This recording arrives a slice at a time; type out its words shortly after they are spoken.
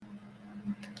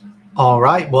All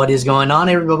right, what is going on,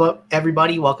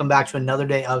 everybody? Welcome back to another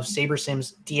day of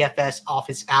SaberSim's DFS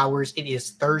office hours. It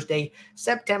is Thursday,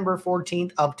 September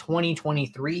 14th of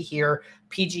 2023 here.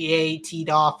 PGA teed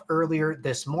off earlier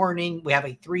this morning. We have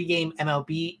a 3-game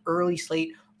MLB early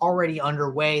slate already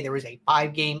underway. There is a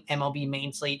 5-game MLB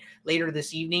main slate later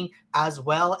this evening, as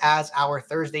well as our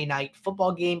Thursday night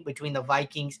football game between the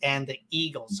Vikings and the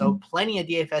Eagles. So plenty of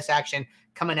DFS action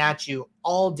coming at you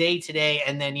all day today.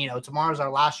 And then, tomorrow's our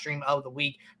last stream of the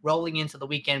week, rolling into the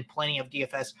weekend, plenty of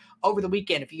DFS over the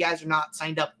weekend. If you guys are not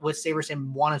signed up with SaberSim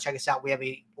and want to check us out, we have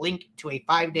a link to a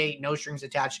 5-day, no strings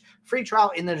attached free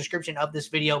trial in the description of this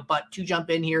video. But to jump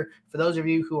in here, for those of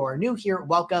you who are new here,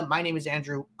 welcome. My name is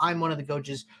Andrew. I'm one of the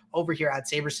coaches over here at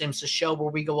SaberSim. It's a show where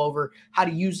we go over how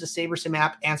to use the SaberSim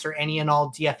app, answer any and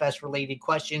all DFS related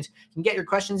questions. You can get your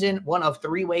questions in one of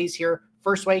 3 ways here.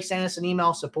 First way, send us an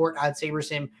email,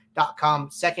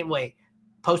 support@sabersim.com. Second way,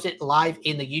 post it live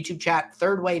in the YouTube chat.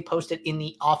 Third way, post it in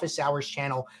the office hours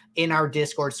channel in our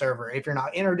Discord server. If you're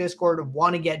not in our Discord,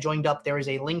 want to get joined up, there is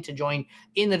a link to join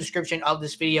in the description of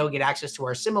this video. Get access to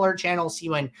our similar channel, see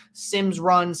when Sims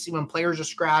run, see when players are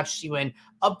scratched, see when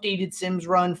updated Sims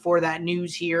run for that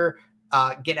news here.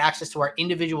 Get access to our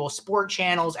individual sport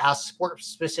channels, ask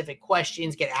sport-specific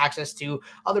questions, get access to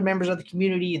other members of the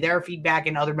community, their feedback,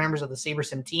 and other members of the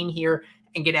SaberSim team here,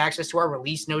 and get access to our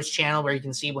release notes channel where you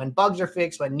can see when bugs are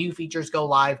fixed, when new features go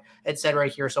live, etc.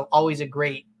 here. So always a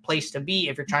great place to be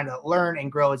if you're trying to learn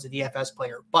and grow as a DFS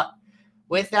player. But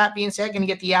with that being said, going to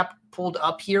get the app pulled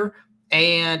up here.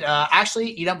 And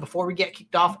actually, before we get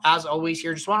kicked off, as always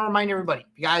here, just want to remind everybody,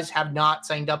 if you guys have not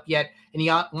signed up yet and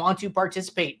you want to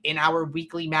participate in our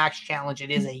weekly max challenge,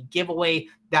 it is a giveaway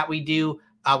that we do.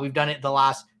 We've done it the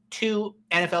last 2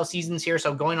 NFL seasons here,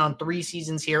 so going on 3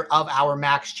 seasons here of our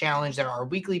max challenge. There are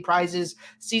weekly prizes,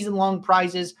 season-long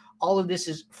prizes. All of this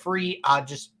is free.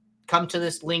 Just come to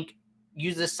this link,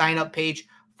 use this sign-up page,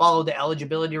 follow the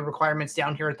eligibility requirements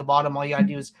down here at the bottom. All you got to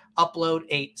do is upload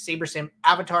a SaberSim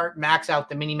avatar, max out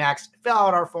the mini max, fill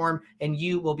out our form, and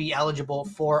you will be eligible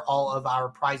for all of our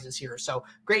prizes here. So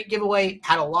great giveaway.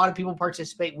 Had a lot of people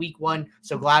participate week 1.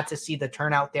 So glad to see the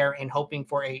turnout there and hoping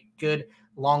for a good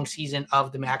long season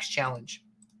of the max challenge.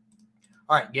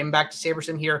 All right, getting back to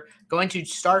SaberSim here. Going to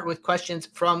start with questions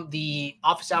from the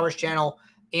office hours channel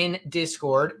in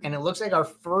Discord. And it looks like our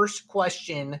first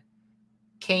question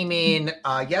came in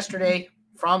yesterday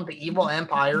from the Evil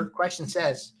Empire. Question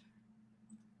says,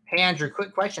 hey, Andrew,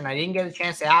 quick question. I didn't get a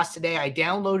chance to ask today. I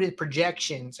downloaded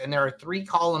projections, and there are 3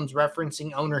 columns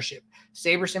referencing ownership: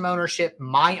 SaberSim ownership,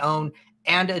 my own,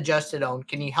 and adjusted own.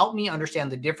 Can you help me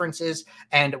understand the differences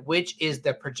and which is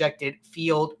the projected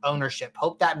field ownership?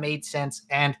 Hope that made sense,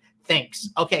 and thanks.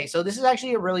 Okay, so this is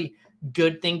actually a really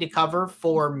good thing to cover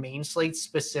for main slates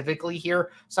specifically here.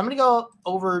 So I'm going to go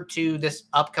over to this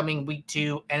upcoming week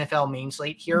 2 NFL main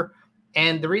slate here.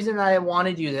 And the reason that I want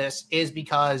to do this is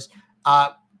because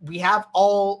we have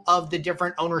all of the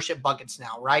different ownership buckets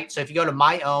now, right? So if you go to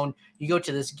my own, you go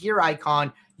to this gear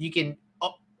icon, you can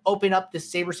open up the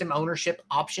SaberSim ownership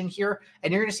option here.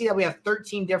 And you're going to see that we have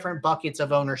 13 different buckets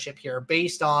of ownership here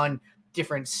based on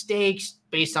different stakes,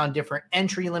 based on different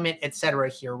entry limit,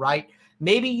 etc. here, right?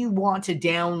 Maybe you want to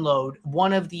download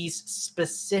one of these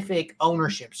specific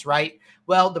ownerships, right?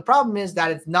 Well, the problem is that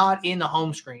it's not in the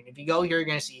home screen. If you go here, you're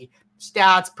going to see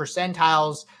stats,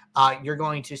 percentiles, you're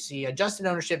going to see adjusted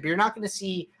ownership, but you're not going to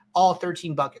see all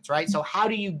 13 buckets, right? So how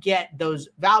do you get those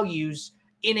values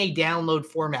in a download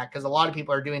format? Because a lot of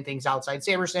people are doing things outside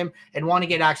SaberSim and want to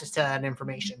get access to that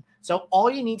information. So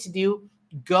all you need to do,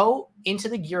 go into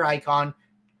the gear icon,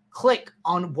 click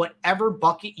on whatever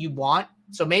bucket you want.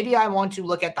 So maybe I want to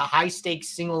look at the high stakes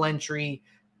single entry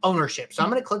ownership. So I'm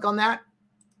going to click on that.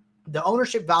 The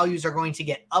ownership values are going to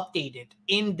get updated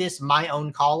in this my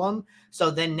own column.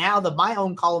 So then now the my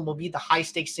own column will be the high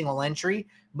stakes single entry.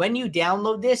 When you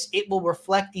download this, it will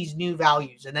reflect these new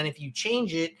values. And then if you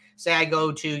change it, say I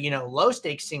go to, low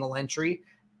stakes single entry,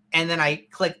 and then I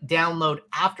click download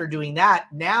after doing that,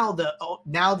 now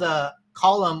the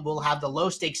column will have the low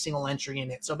stakes single entry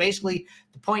in it. So basically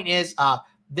the point is,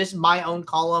 this my own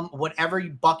column, whatever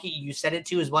bucket you set it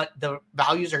to is what the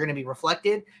values are going to be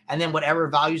reflected. And then whatever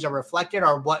values are reflected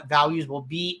are what values will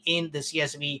be in the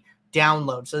CSV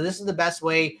download. So this is the best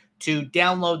way to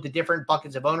download the different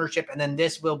buckets of ownership. And then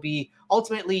this will be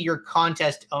ultimately your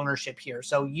contest ownership here.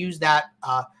 So use that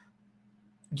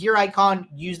gear icon,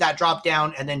 use that drop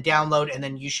down, and then download, and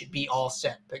then you should be all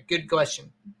set. But good question.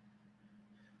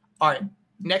 All right.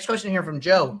 Next question here from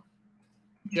Joe.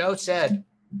 Joe said,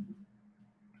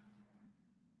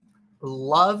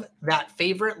 Love that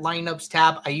favorite lineups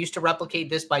tab. I used to replicate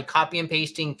this by copy and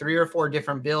pasting 3 or 4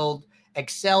 different build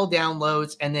Excel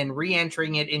downloads and then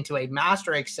re-entering it into a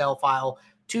master Excel file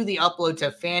to the upload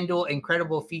to FanDuel.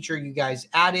 Incredible feature you guys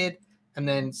added. And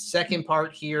then second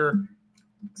part here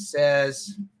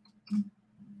says,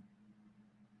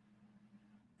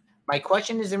 my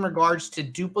question is in regards to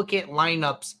duplicate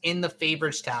lineups in the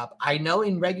favorites tab. I know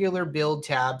in regular build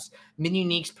tabs, min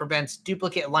uniques prevents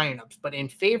duplicate lineups, but in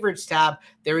favorites tab,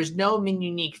 there is no min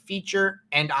unique feature,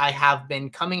 and I have been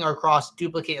coming across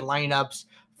duplicate lineups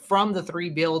from the 3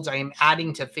 builds I am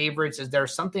adding to favorites. Is there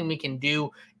something we can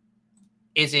do?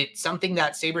 Is it something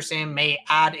that SaberSim may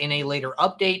add in a later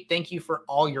update? Thank you for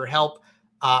all your help.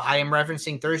 I am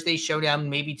referencing Thursday Showdown,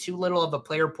 maybe too little of a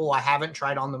player pool. I haven't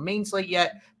tried on the main slate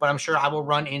yet, but I'm sure I will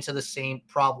run into the same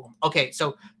problem. Okay,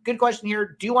 so good question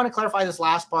here. Do you want to clarify this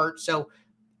last part? So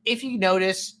if you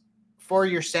notice for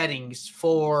your settings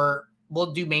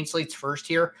we'll do main slates first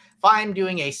here. If I'm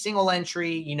doing a single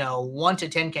entry, 1 to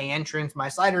 10K entrance, my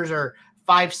sliders are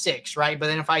 5-6, right? But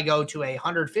then if I go to a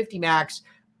 150 max,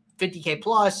 50K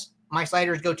plus, my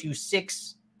sliders go to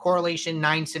 6 correlation,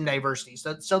 9 sim diversity.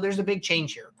 So there's a big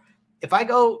change here. If I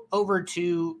go over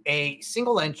to a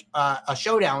single a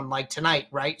showdown like tonight,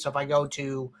 right? So if I go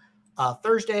to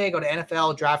Thursday, I go to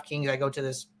NFL, DraftKings, I go to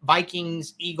this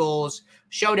Vikings, Eagles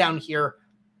showdown here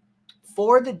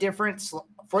for the different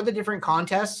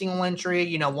contests, single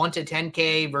entry, 1 to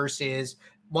 10K versus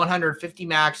 150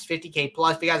 max, 50K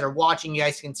plus. If you guys are watching, you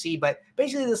guys can see, but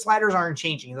basically the sliders aren't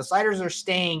changing. The sliders are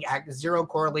staying at 0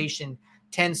 correlation,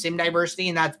 10 sim diversity,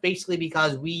 and that's basically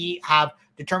because we have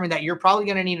determined that you're probably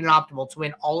going to need an optimal to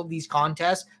win all of these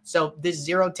contests. So this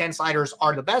 0-10 sliders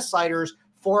are the best sliders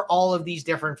for all of these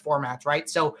different formats, right?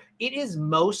 So it is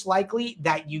most likely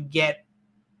that you get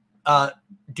a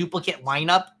duplicate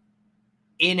lineup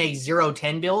in a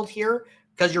 0-10 build here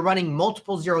because you're running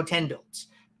multiple 0-10 builds.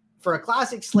 For a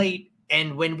classic slate,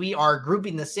 and when we are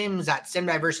grouping the sims at sim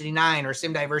diversity 9 or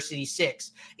sim diversity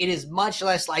 6, it is much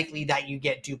less likely that you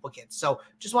get duplicates. So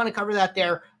just want to cover that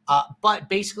there. But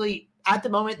basically, at the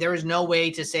moment, there is no way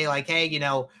to say like, hey,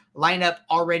 lineup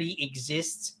already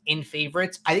exists in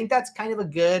favorites. I think that's kind of a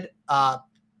good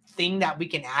thing that we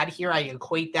can add here. I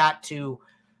equate that to,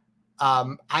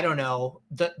 I don't know,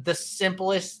 the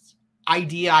simplest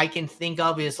idea I can think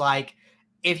of is like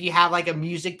if you have like a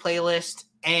music playlist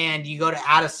and you go to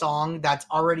add a song that's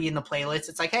already in the playlist,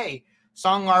 it's like, hey,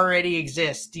 song already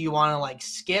exists. Do you want to like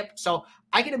skip? So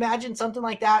I can imagine something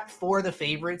like that for the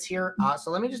favorites here.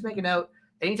 So let me just make a note.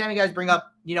 Anytime you guys bring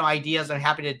up, ideas, I'm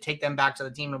happy to take them back to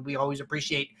the team. And we always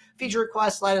appreciate feature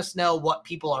requests. Let us know what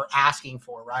people are asking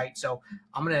for, right? So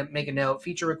I'm going to make a note.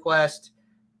 Feature request,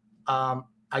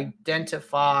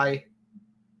 identify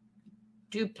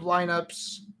dupe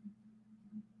lineups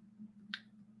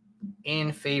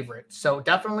in favorites. So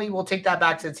definitely we'll take that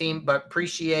back to the team, but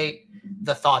appreciate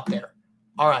the thought there.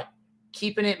 All right,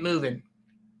 keeping it moving.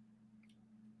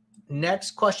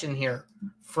 Next question here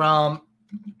from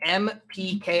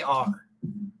MPKR.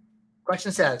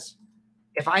 Question says,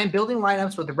 if I am building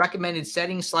lineups with the recommended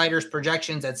settings, sliders,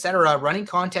 projections, etc., running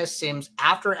contest sims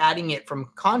after adding it from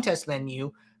contest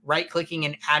menu, right-clicking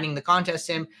and adding the contest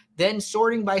sim, then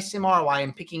sorting by sim ROI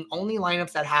and picking only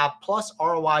lineups that have plus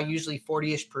ROI, usually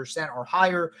 40-ish% or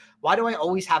higher. Why do I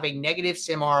always have a negative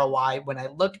sim ROI when I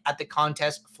look at the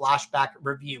contest flashback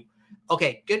review?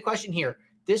 Okay, good question here.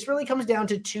 This really comes down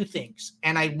to 2 things,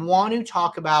 and I want to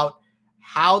talk about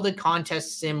how the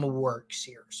contest sim works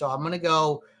here. So I'm going to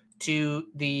go to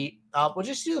the, we'll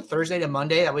just do the Thursday to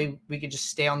Monday. That way we could just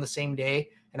stay on the same day,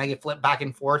 and I can flip back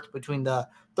and forth between the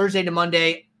Thursday to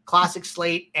Monday classic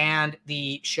slate and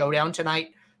the showdown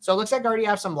tonight. So it looks like I already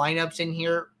have some lineups in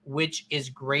here, which is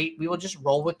great. We will just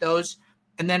roll with those.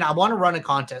 And then I want to run a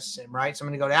contest sim, right? So I'm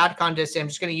going to go to add contest sim. I'm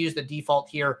just going to use the default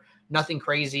here, nothing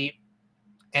crazy.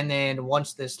 And then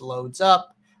once this loads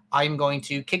up, I'm going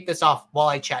to kick this off while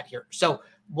I chat here. So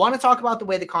want to talk about the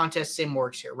way the contest sim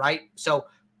works here, right? So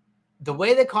the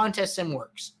way the contest sim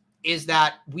works is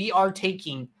that we are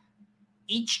taking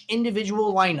each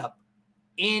individual lineup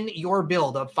in your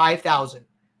build of 5,000.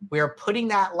 We are putting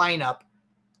that lineup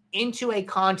into a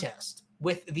contest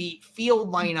with the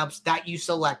field lineups that you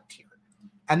select here.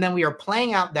 And then we are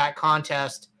playing out that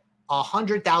contest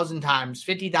 100,000 times,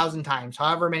 50,000 times,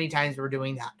 however many times we're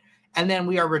doing that. And then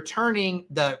we are returning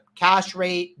the cash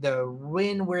rate, the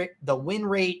win rate,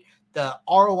 the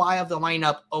ROI of the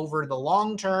lineup over the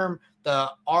long term,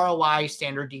 the ROI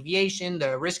standard deviation,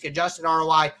 the risk adjusted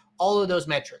ROI, all of those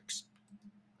metrics.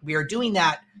 We are doing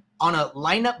that on a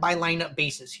lineup by lineup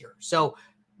basis here. So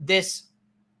this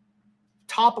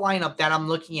top lineup that I'm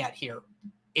looking at here,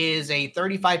 is a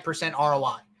 35%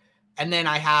 ROI. And then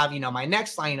I have, my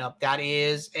next lineup that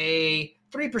is a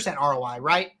 3% ROI,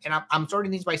 right? And I'm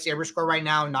sorting these by Saber score right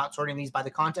now, not sorting these by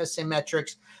the contest sim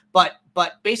metrics. But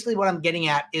basically what I'm getting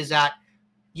at is that,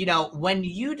 when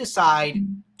you decide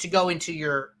to go into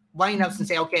your lineups and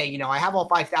say, okay, I have all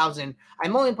 5,000,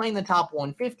 I'm only playing the top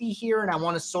 150 here, and I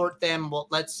want to sort them, well,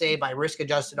 let's say by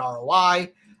risk-adjusted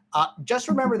ROI. Just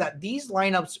remember that these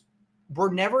lineups were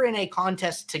never in a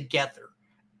contest together.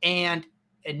 And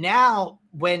now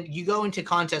when you go into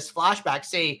contest flashback,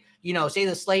 say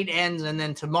the slate ends and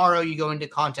then tomorrow you go into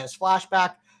contest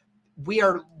flashback,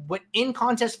 in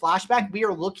contest flashback, we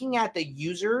are looking at the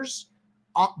users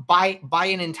by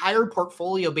an entire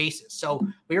portfolio basis. So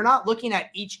we are not looking at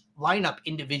each lineup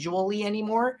individually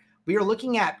anymore. We are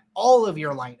looking at all of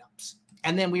your lineups.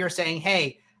 And then we are saying,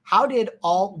 hey, how did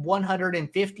all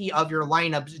 150 of your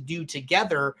lineups do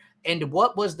together? And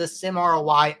what was the sim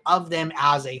ROI of them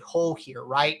as a whole here,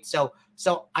 right? So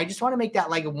I just want to make that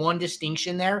like one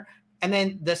distinction there. And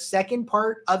then the second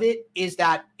part of it is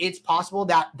that it's possible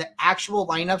that the actual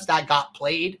lineups that got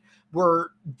played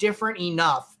were different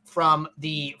enough from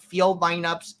the field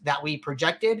lineups that we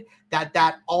projected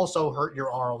that also hurt your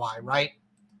ROI, right?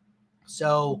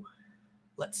 So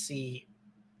let's see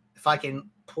if I can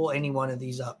pull any one of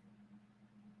these up.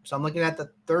 So I'm looking at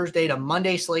the Thursday to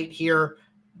Monday slate here,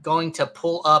 going to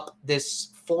pull up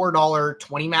this $4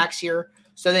 20 max here.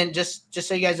 So then just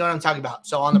so you guys know what I'm talking about.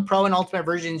 So on the Pro and Ultimate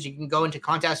versions, you can go into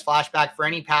contest flashback for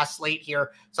any past slate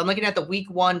here. So I'm looking at the week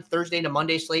 1 Thursday to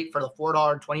Monday slate for the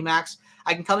 $4 20 max.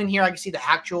 I can come in here. I can see the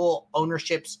actual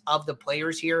ownerships of the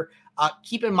players here.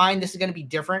 Keep in mind, this is going to be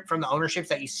different from the ownerships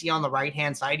that you see on the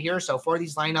right-hand side here. So for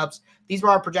these lineups, these were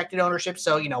our projected ownerships.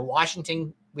 So,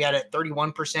 Washington, we had at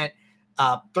 31%,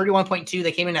 31.2.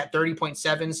 They came in at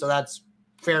 30.7. So that's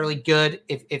fairly good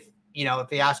if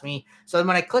they ask me. So then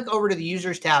when I click over to the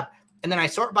users tab and then I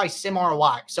sort by sim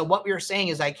ROI. So what we were saying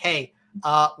is like, hey,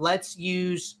 let's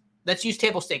use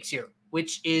table stakes here,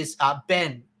 which is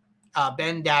Ben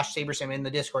dash SaberSim in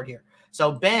the Discord here.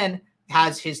 So Ben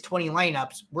has his 20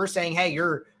 lineups. We're saying, hey,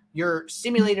 your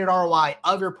simulated ROI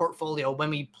of your portfolio when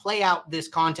we play out this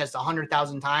contest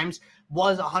 100,000 times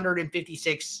was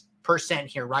 156%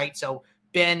 here, right? So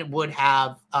Ben would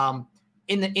have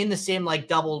in the sim like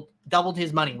doubled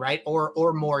his money, right?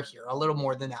 Or more here, a little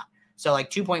more than that. So like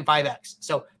 2.5x.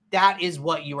 So that is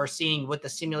what you are seeing with the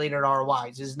simulated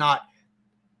ROIs, is not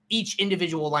each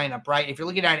individual lineup, right? If you're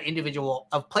looking at an individual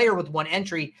of player with one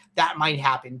entry, that might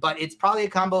happen, but it's probably a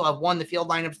combo of one, the field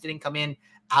lineups didn't come in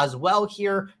as well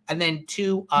here, and then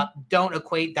two, don't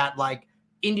equate that like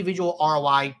individual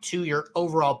ROI to your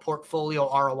overall portfolio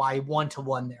ROI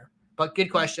 1-to-1 there. But good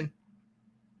question.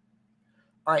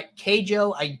 All right,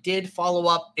 Kjo, I did follow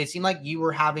up. It seemed like you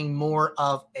were having more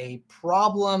of a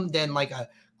problem than like a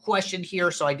question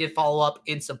here, so I did follow up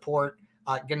in support.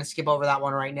 Gonna skip over that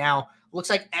one right now. Looks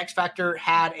like X Factor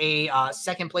had a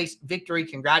second place victory.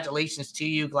 Congratulations to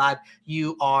you. Glad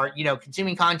you are,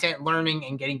 consuming content, learning,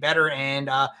 and getting better and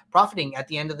profiting at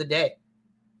the end of the day.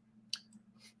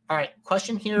 All right,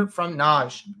 question here from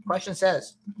Naj. Question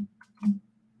says,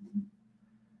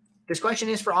 this question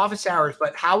is for office hours,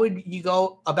 but how would you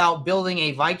go about building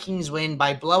a Vikings win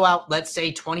by blowout, let's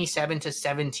say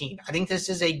 27-17? I think this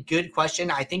is a good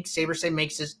question. I think SaberSim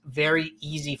makes this very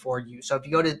easy for you. So if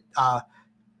you go to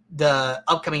the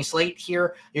upcoming slate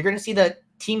here, you're going to see the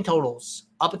team totals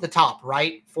up at the top,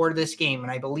 right, for this game.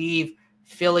 And I believe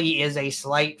Philly is a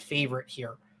slight favorite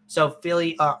here. So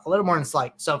Philly, a little more than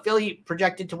slight. So Philly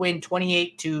projected to win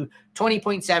 28 to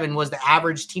 20.7 was the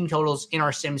average team totals in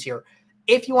our sims here.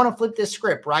 If you want to flip this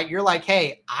script, right, you're like,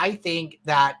 hey, I think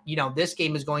that, this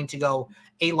game is going to go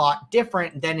a lot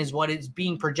different than is what is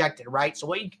being projected, right? So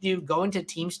what you can do, go into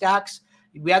team stacks.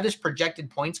 We have this projected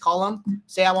points column.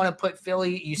 Say I want to put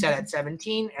Philly, you said at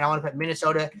 17, and I want to put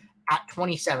Minnesota at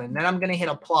 27. Then I'm going to hit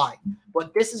apply.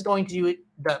 What this is going to do,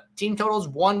 the team totals,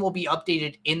 one, will be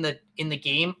updated in the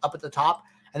game up at the top.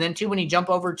 And then two, when you jump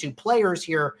over to players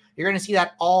here, you're going to see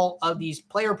that all of these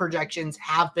player projections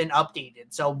have been updated.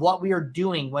 So what we are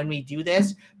doing when we do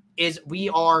this is we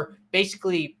have our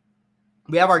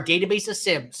database of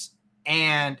sims,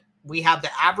 and we have the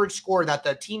average score that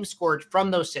the team scored from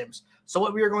those sims. So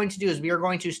what we are going to do is we are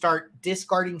going to start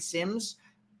discarding sims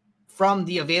from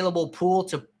the available pool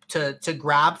to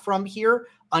grab from here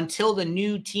until the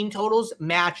new team totals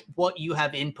match what you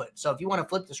have input. So if you want to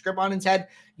flip the script on its head,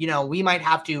 we might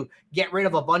have to get rid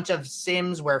of a bunch of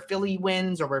sims where Philly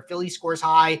wins or where Philly scores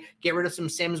high, get rid of some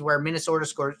sims where Minnesota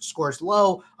scores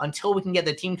low until we can get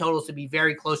the team totals to be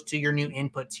very close to your new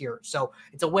inputs here. So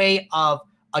it's a way of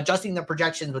adjusting the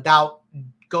projections without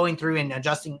going through and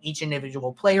adjusting each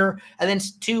individual player. And then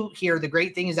 2 here, the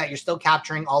great thing is that you're still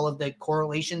capturing all of the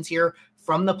correlations here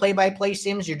from the play-by-play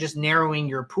sims. You're just narrowing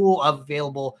your pool of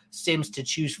available sims to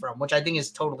choose from, which I think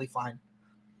is totally fine.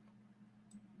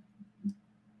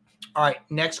 All right,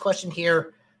 next question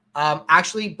here.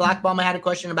 Actually, Black Bum had a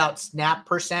question about snap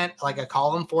percent, like a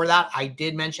column for that. I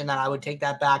did mention that I would take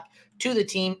that back to the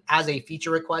team as a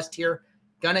feature request here.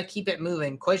 Gonna keep it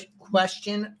moving.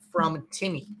 Question from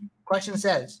Timmy. Question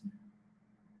says,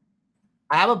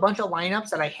 I have a bunch of lineups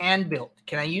that I hand built.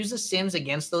 Can I use the sims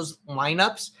against those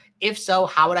lineups? If so,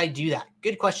 how would I do that?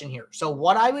 Good question here. So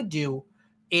what I would do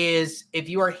is, if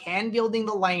you are hand building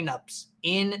the lineups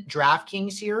in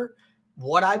DraftKings here,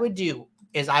 what I would do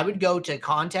is I would go to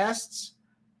contests,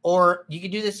 or you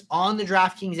could do this on the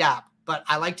DraftKings app, but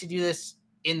I like to do this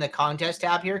in the contest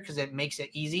tab here because it makes it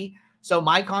easy. So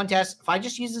my contest, if I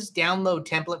just use this download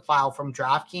template file from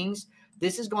DraftKings,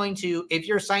 this is going to, if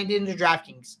you're signed into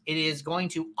DraftKings, it is going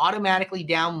to automatically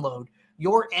download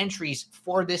your entries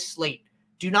for this slate.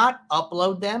 Do not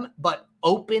upload them, but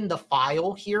open the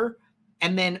file here.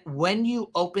 And then when you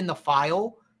open the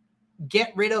file,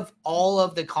 get rid of all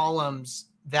of the columns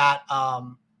that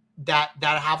that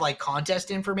have like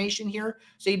contest information here.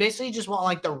 So you basically just want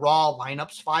like the raw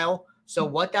lineups file. So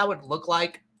what that would look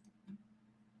like,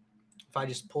 if I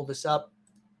just pull this up.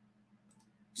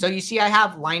 So you see I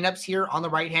have lineups here on the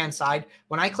right-hand side.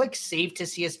 When I click save to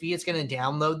CSV, it's going to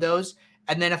download those.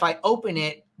 And then if I open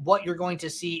it, what you're going to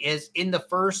see is in the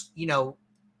first,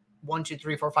 1, 2,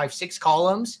 3, 4, 5, 6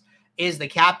 columns is the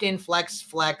captain, flex,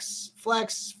 flex,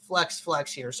 flex, flex,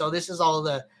 flex here. So this is all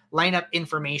the lineup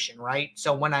information, right?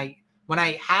 So when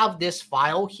I have this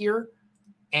file here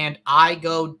and I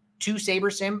go to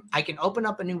SaberSim, I can open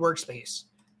up a new workspace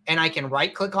and I can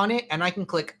right click on it and I can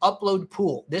click upload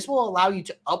pool. This will allow you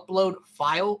to upload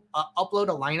a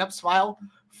lineups file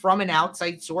from an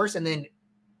outside source and then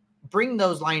bring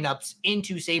those lineups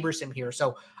into SaberSim here.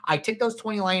 So I took those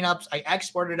 20 lineups, I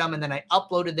exported them, and then I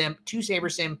uploaded them to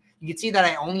SaberSim. You can see that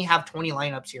I only have 20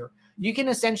 lineups here. You can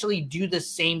essentially do the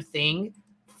same thing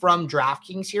from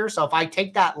DraftKings here. So if I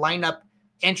take that lineup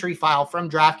entry file from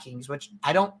DraftKings, which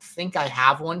I don't think I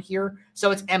have one here,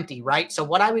 so it's empty, right? So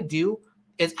what I would do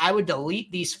is I would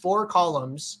delete these 4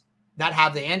 columns that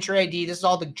have the entry ID. This is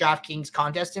all the DraftKings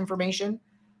contest information.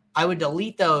 I would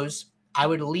delete those. I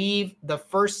would leave the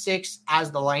first 6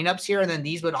 as the lineups here, and then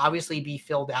these would obviously be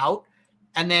filled out.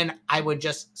 And then I would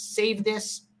just save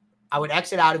this. I would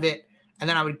exit out of it, and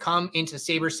then I would come into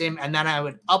SaberSim, and then I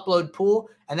would upload pool,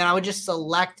 and then I would just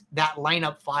select that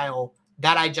lineup file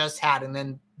that I just had. And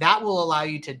then that will allow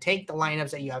you to take the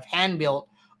lineups that you have hand-built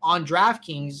on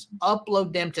DraftKings,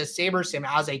 upload them to SaberSim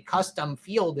as a custom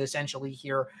field essentially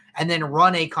here, and then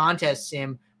run a contest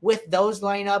sim with those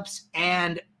lineups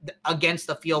and against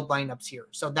the field lineups here.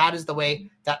 So that is the way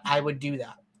that I would do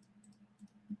that.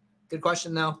 Good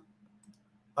question, though.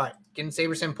 All right, getting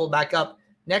SaberSim pulled back up.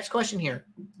 Next question here.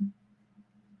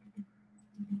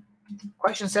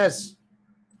 Question says,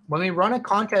 when we run a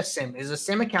contest sim, is a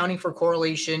sim accounting for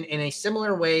correlation in a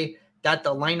similar way that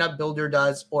the lineup builder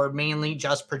does, or mainly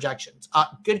just projections?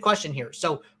 Good question here.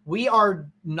 So we are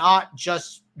not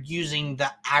just using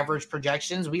the average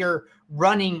projections. We are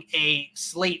running a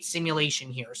slate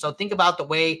simulation here. So think about the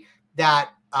way that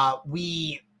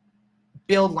we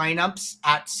build lineups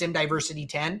at Sim Diversity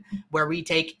 10, where we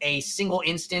take a single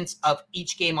instance of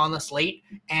each game on the slate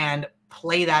and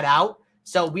play that out.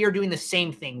 So we are doing the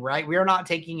same thing, right? We are not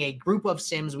taking a group of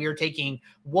sims. We are taking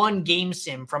one game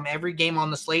sim from every game on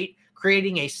the slate,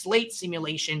 creating a slate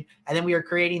simulation, and then we are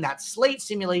creating that slate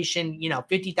simulation,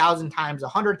 50,000 times,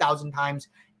 100,000 times,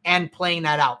 and playing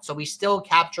that out. So we still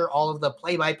capture all of the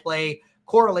play-by-play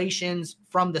correlations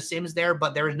from the sims there,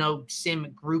 but there is no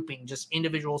sim grouping, just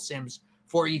individual sims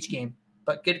for each game.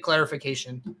 But good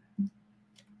clarification.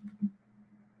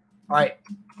 All right.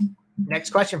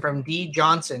 Next question from D.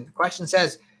 Johnson. The question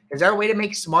says, is there a way to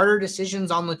make smarter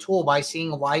decisions on the tool by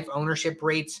seeing live ownership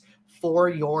rates for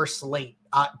your slate?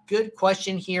 Good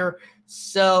question here.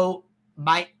 So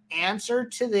my answer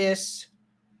to this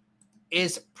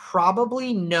is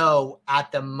probably no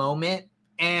at the moment.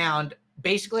 And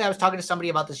basically, I was talking to somebody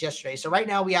about this yesterday. So right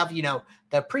now we have,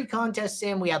 the pre-contest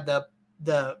sim, we have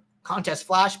the contest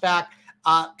flashback.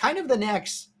 Kind of the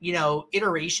next,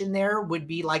 iteration there would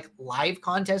be like live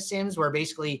contest sims, where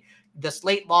basically the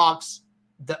slate locks,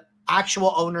 the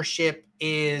actual ownership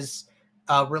is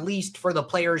released for the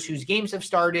players whose games have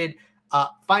started,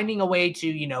 finding a way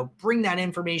to, bring that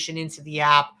information into the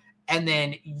app and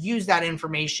then use that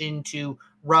information to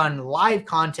run live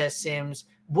contest sims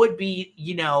would be,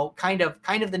 kind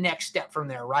of the next step from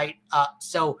there, right?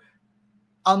 So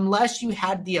unless you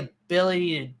had the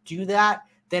ability to do that,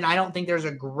 then I don't think there's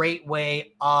a great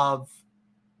way of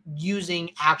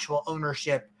using actual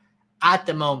ownership at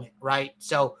the moment, right?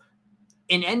 So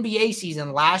in NBA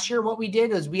season last year, what we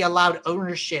did is we allowed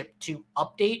ownership to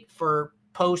update for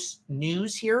post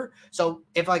news here. So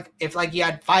if you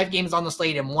had 5 games on the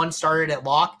slate and one started at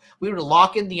lock, we would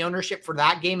lock in the ownership for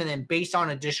that game, and then based on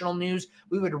additional news,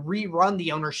 we would rerun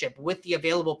the ownership with the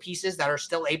available pieces that are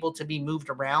still able to be moved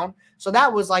around. So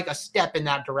that was like a step in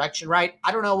that direction, right?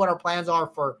 I don't know what our plans are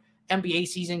for NBA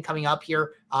season coming up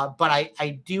here, but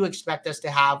I do expect us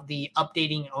to have the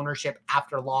updating ownership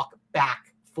after lock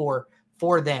back for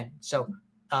then. So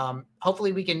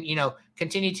hopefully we can,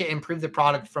 continue to improve the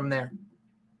product from there.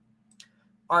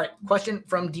 All right. Question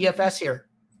from DFS here.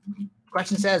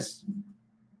 Question says,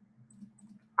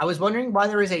 I was wondering why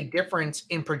there is a difference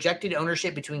in projected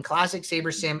ownership between Classic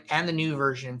SaberSim and the new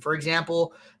version. For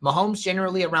example, Mahomes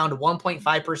generally around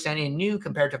 1.5% in new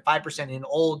compared to 5% in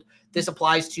old. This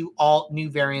applies to all new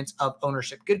variants of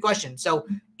ownership. Good question. So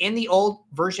in the old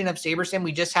version of SaberSim,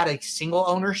 we just had a single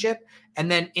ownership.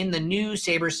 And then in the new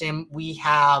SaberSim, we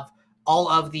have all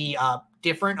of the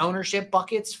different ownership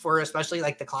buckets for especially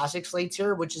like the classic slates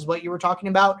here, which is what you were talking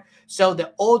about. So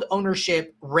the old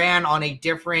ownership ran on a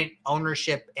different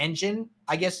ownership engine,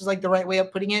 I guess is like the right way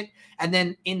of putting it. And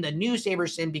then in the new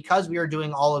SaberSim, because we are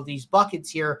doing all of these buckets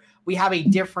here, we have a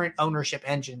different ownership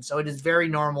engine. So it is very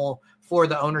normal for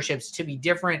the ownerships to be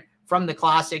different from the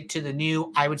classic to the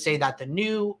new. I would say that the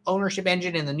new ownership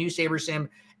engine and the new SaberSim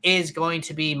is going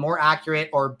to be more accurate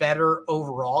or better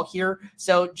overall here.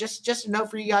 So just a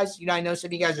note for you guys, I know some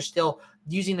of you guys are still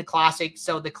using the classic.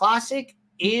 So the classic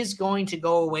is going to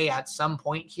go away at some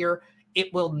point here.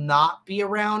 It will not be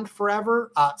around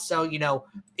forever. So, if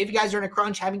you guys are in a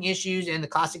crunch having issues and the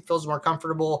classic feels more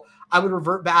comfortable, I would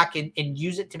revert back and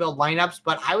use it to build lineups,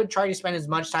 but I would try to spend as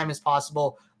much time as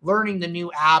possible learning the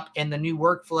new app and the new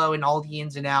workflow and all the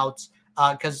ins and outs.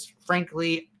 Because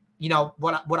frankly,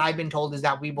 what I've been told is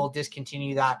that we will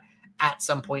discontinue that at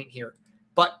some point here.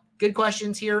 But good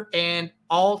questions here, and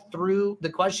all through the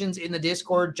questions in the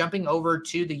Discord, jumping over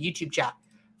to the YouTube chat.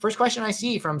 First question I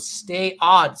see from Stay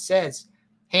Odd says,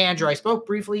 hey, Andrew, I spoke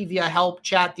briefly via help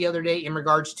chat the other day in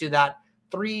regards to that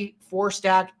 3-4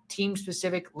 stack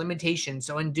team-specific limitation.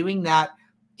 So in doing that,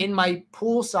 in my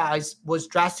pool size was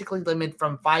drastically limited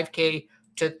from 5K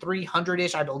to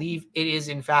 300-ish. I believe it is,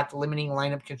 in fact, limiting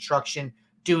lineup construction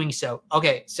doing so.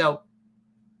 Okay, so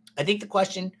I think the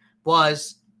question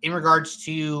was in regards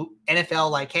to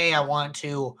NFL, like, hey, I want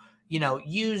to,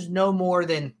 use no more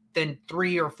than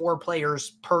 3 or 4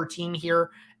 players per team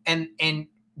here. And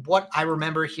what I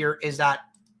remember here is that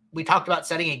we talked about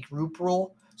setting a group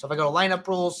rule. So if I go to lineup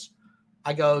rules,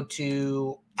 I go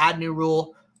to add new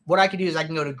rule. What I could do is I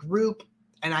can go to group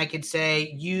and I could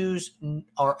say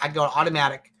I go to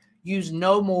automatic, use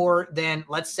no more than,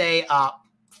 let's say,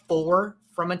 4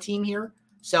 from a team here.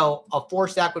 So a 4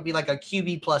 stack would be like a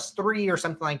QB plus 3 or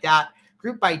something like that.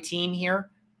 Group by team here,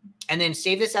 and then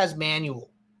save this as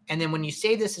manual. And then when you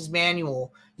save this as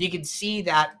manual, you can see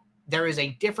that there is a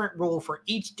different rule for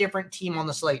each different team on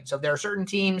the slate. So there are certain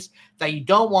teams that you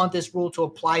don't want this rule to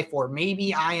apply for.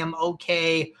 Maybe I am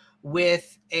okay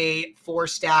with a 4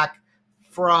 stack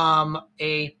from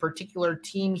a particular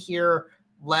team here.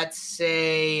 Let's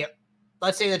say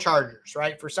the Chargers,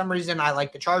 right? For some reason, I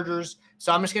like the Chargers.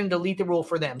 So I'm just going to delete the rule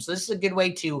for them. So this is a good way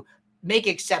to make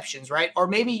exceptions, right? Or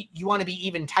maybe you want to be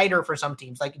even tighter for some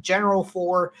teams, like general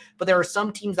 4, but there are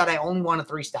some teams that I only want a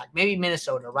 3 stack, maybe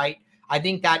Minnesota, right? I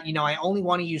think that, I only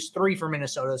want to use 3 for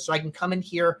Minnesota. So I can come in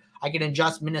here, I can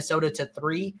adjust Minnesota to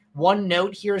 3. One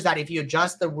note here is that if you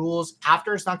adjust the rules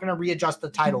after, it's not going to readjust the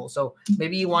title. So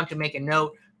maybe you want to make a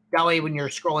note. That way, when you're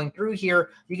scrolling through here,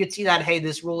 you can see that, hey,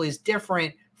 this rule is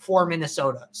different for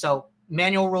Minnesota. So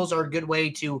manual rules are a good way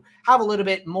to have a little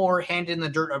bit more hand in the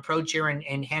dirt approach here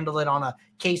and handle it on a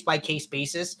case-by-case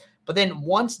basis. But then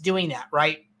once doing that,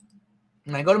 right,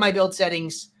 when I go to my build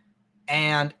settings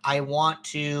and I want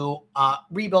to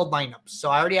rebuild lineups. So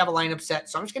I already have a lineup set.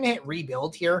 So I'm just going to hit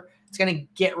rebuild here. It's going to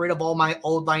get rid of all my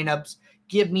old lineups,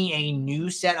 give me a new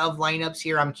set of lineups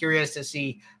here. I'm curious to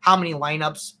see how many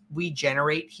lineups we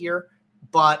generate here.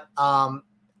 But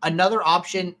another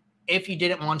option, if you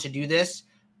didn't want to do this,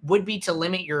 would be to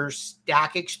limit your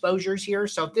stack exposures here.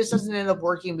 So if this doesn't end up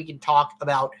working, we can talk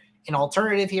about an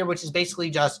alternative here, which is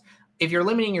basically just if you're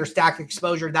limiting your stack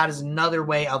exposure, that is another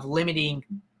way of limiting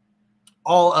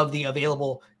all of the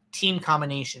available team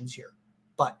combinations here.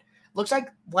 But looks like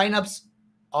lineups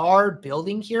are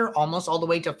building here almost all the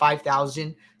way to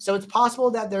 5,000. So it's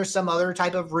possible that there's some other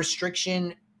type of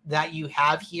restriction that you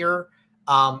have here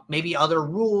maybe other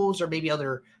rules or maybe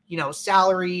other,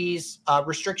 salaries,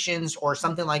 restrictions or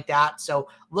something like that. So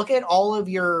look at all of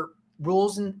your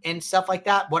rules and stuff like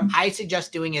that. What I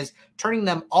suggest doing is turning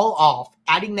them all off,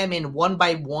 adding them in one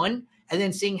by one, and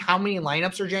then seeing how many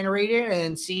lineups are generated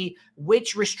and see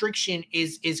which restriction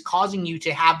is causing you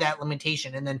to have that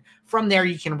limitation. And then from there,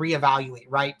 you can reevaluate,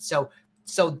 right? So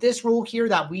this rule here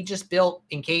that we just built,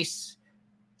 in case,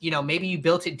 maybe you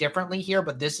built it differently here,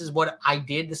 but this is what I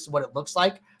did. This is what it looks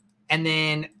like. And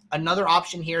then another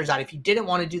option here is that if you didn't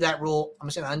want to do that rule, I'm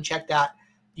just going to uncheck that.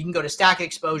 You can go to stack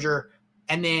exposure,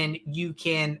 and then you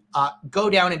can go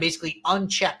down and basically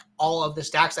uncheck all of the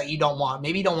stacks that you don't want.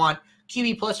 Maybe you don't want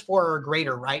QB +4 or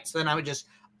greater, right? So then I would just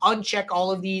uncheck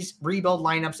all of these, rebuild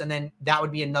lineups, and then that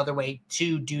would be another way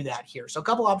to do that here. So a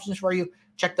couple options for you.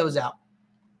 Check those out.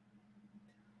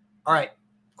 All right.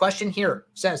 Question here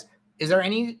says, is there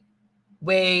any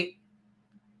way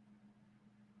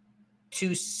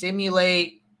to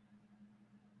simulate?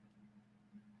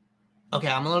 Okay,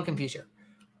 I'm a little confused here.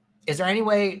 Is there any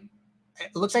way?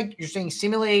 It looks like you're saying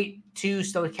simulate to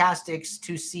stochastics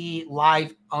to see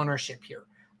live ownership here.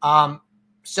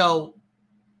 So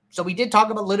we did talk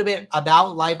about a little bit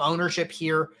about live ownership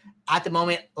here. At the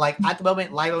moment,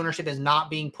 live ownership is not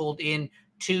being pulled in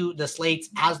to the slates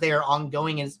as they are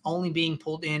ongoing, and it's only being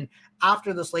pulled in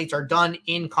after the slates are done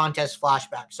in contest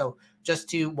flashback. So just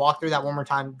to walk through that one more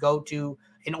time, go to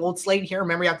an old slate here.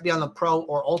 Remember, you have to be on the pro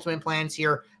or ultimate plans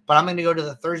here, but I'm going to go to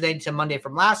the Thursday to Monday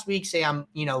from last week. Say I'm,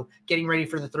 getting ready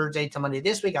for the Thursday to Monday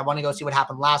this week. I want to go see what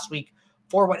happened last week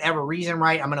for whatever reason,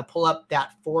 right? I'm going to pull up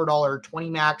that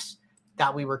 $4.20 max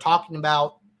that we were talking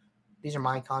about. These are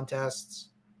my contests.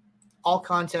 All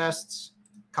contests,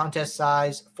 contest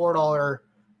size,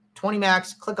 $4.20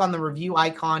 max. Click on the review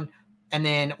icon. And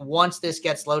then once this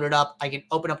gets loaded up, I can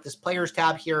open up this players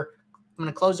tab here. I'm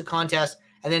going to close the contest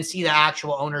and then see the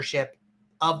actual ownership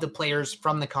of the players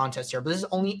from the contest here. But this is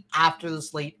only after the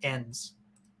slate ends.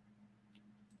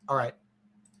 All right.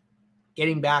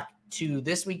 Getting back to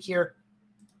this week here.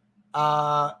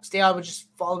 Stay out with just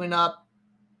following up.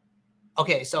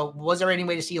 Okay, so was there any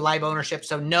way to see live ownership?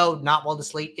 So no, not while the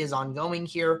slate is ongoing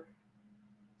here.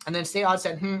 And then Stay Odd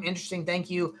said, interesting, thank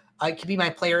you. It could be my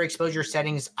player exposure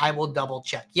settings. I will double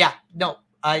check. Yeah, no.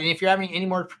 And if you're having any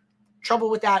more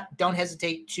trouble with that, don't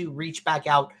hesitate to reach back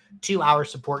out to our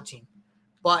support team.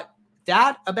 But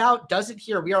that about does it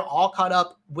here. We are all caught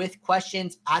up with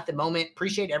questions at the moment.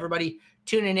 Appreciate everybody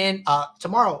tuning in.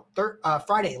 Tomorrow,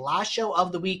 Friday, last show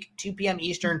of the week, 2 p.m.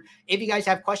 Eastern. If you guys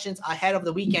have questions ahead of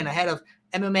the weekend, ahead of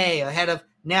MMA, ahead of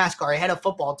NASCAR, ahead of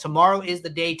football, tomorrow is the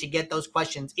day to get those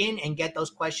questions in and get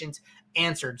those questions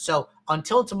answered. So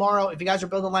until tomorrow, if you guys are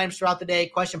building lineups throughout the day,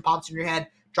 question pops in your head,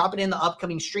 drop it in the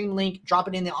upcoming stream link, drop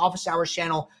it in the office hours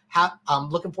channel. I'm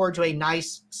looking forward to a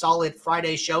nice, solid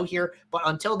Friday show here. But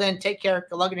until then, take care.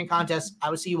 Good luck in your contest. I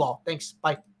will see you all. Thanks.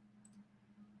 Bye.